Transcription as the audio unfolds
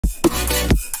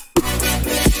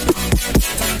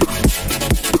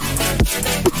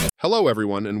Hello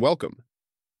everyone and welcome.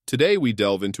 Today we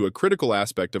delve into a critical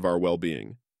aspect of our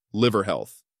well-being, liver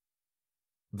health.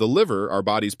 The liver, our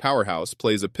body's powerhouse,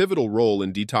 plays a pivotal role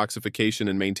in detoxification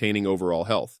and maintaining overall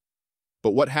health.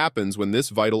 But what happens when this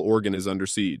vital organ is under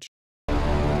siege?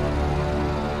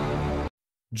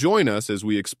 Join us as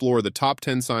we explore the top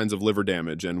 10 signs of liver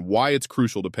damage and why it's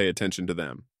crucial to pay attention to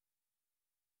them.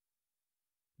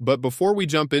 But before we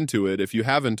jump into it, if you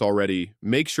haven't already,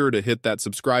 make sure to hit that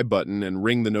subscribe button and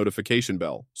ring the notification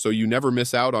bell so you never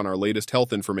miss out on our latest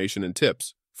health information and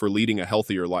tips for leading a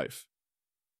healthier life.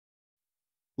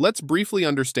 Let's briefly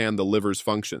understand the liver's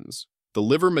functions. The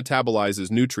liver metabolizes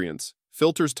nutrients,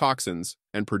 filters toxins,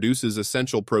 and produces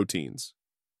essential proteins.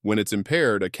 When it's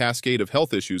impaired, a cascade of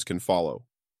health issues can follow.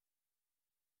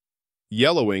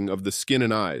 Yellowing of the skin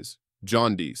and eyes,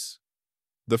 jaundice.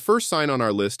 The first sign on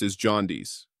our list is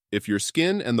jaundice. If your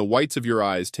skin and the whites of your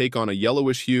eyes take on a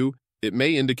yellowish hue, it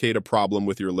may indicate a problem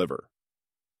with your liver.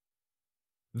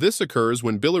 This occurs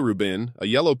when bilirubin, a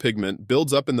yellow pigment,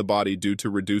 builds up in the body due to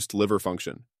reduced liver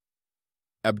function.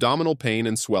 Abdominal pain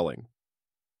and swelling.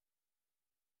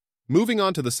 Moving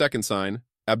on to the second sign,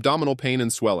 abdominal pain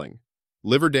and swelling.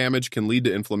 Liver damage can lead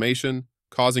to inflammation,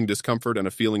 causing discomfort and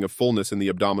a feeling of fullness in the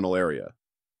abdominal area.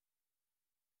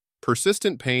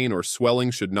 Persistent pain or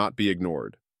swelling should not be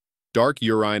ignored. Dark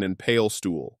urine and pale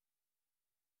stool.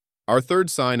 Our third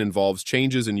sign involves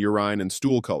changes in urine and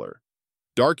stool color.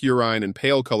 Dark urine and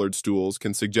pale-colored stools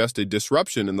can suggest a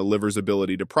disruption in the liver's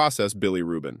ability to process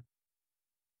bilirubin.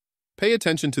 Pay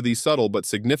attention to these subtle but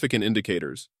significant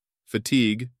indicators: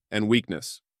 fatigue and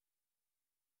weakness.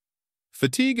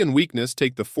 Fatigue and weakness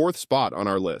take the fourth spot on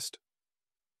our list.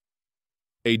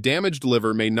 A damaged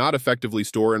liver may not effectively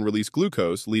store and release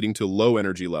glucose, leading to low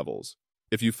energy levels.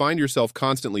 If you find yourself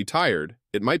constantly tired,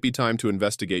 it might be time to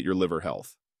investigate your liver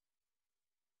health.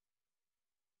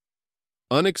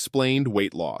 Unexplained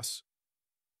weight loss.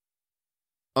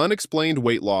 Unexplained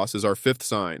weight loss is our fifth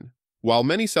sign. While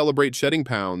many celebrate shedding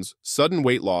pounds, sudden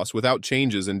weight loss without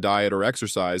changes in diet or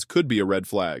exercise could be a red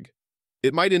flag.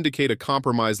 It might indicate a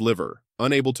compromised liver,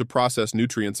 unable to process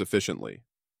nutrients efficiently.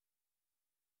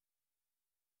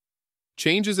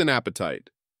 Changes in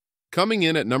appetite. Coming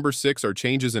in at number 6 are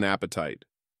changes in appetite.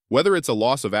 Whether it's a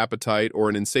loss of appetite or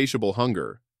an insatiable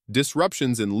hunger,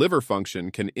 disruptions in liver function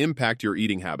can impact your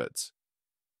eating habits.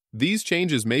 These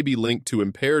changes may be linked to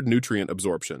impaired nutrient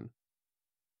absorption.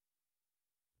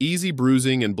 Easy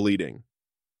bruising and bleeding.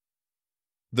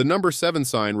 The number 7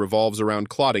 sign revolves around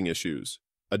clotting issues.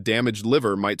 A damaged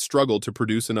liver might struggle to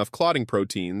produce enough clotting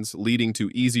proteins, leading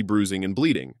to easy bruising and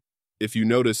bleeding. If you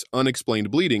notice unexplained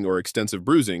bleeding or extensive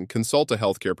bruising, consult a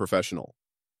healthcare professional.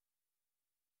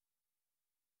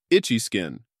 Itchy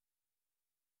skin.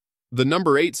 The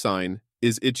number 8 sign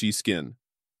is itchy skin.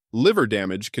 Liver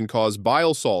damage can cause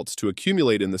bile salts to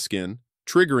accumulate in the skin,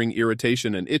 triggering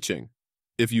irritation and itching.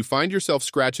 If you find yourself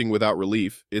scratching without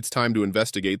relief, it's time to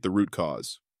investigate the root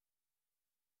cause.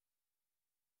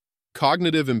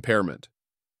 Cognitive impairment.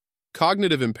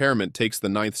 Cognitive impairment takes the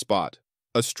 9th spot.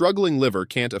 A struggling liver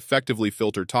can't effectively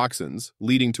filter toxins,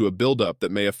 leading to a buildup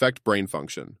that may affect brain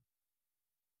function.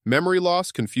 Memory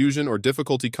loss, confusion, or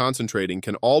difficulty concentrating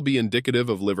can all be indicative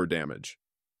of liver damage.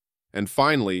 And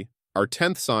finally, our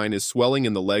 10th sign is swelling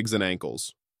in the legs and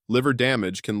ankles. Liver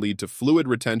damage can lead to fluid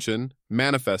retention,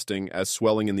 manifesting as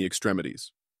swelling in the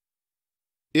extremities.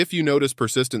 If you notice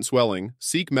persistent swelling,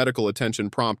 seek medical attention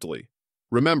promptly.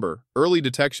 Remember, early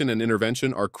detection and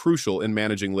intervention are crucial in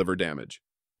managing liver damage.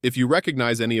 If you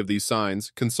recognize any of these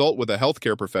signs, consult with a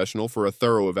healthcare professional for a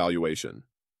thorough evaluation.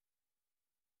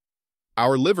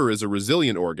 Our liver is a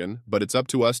resilient organ, but it's up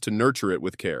to us to nurture it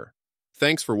with care.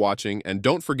 Thanks for watching, and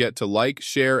don't forget to like,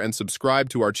 share, and subscribe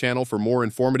to our channel for more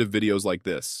informative videos like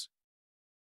this.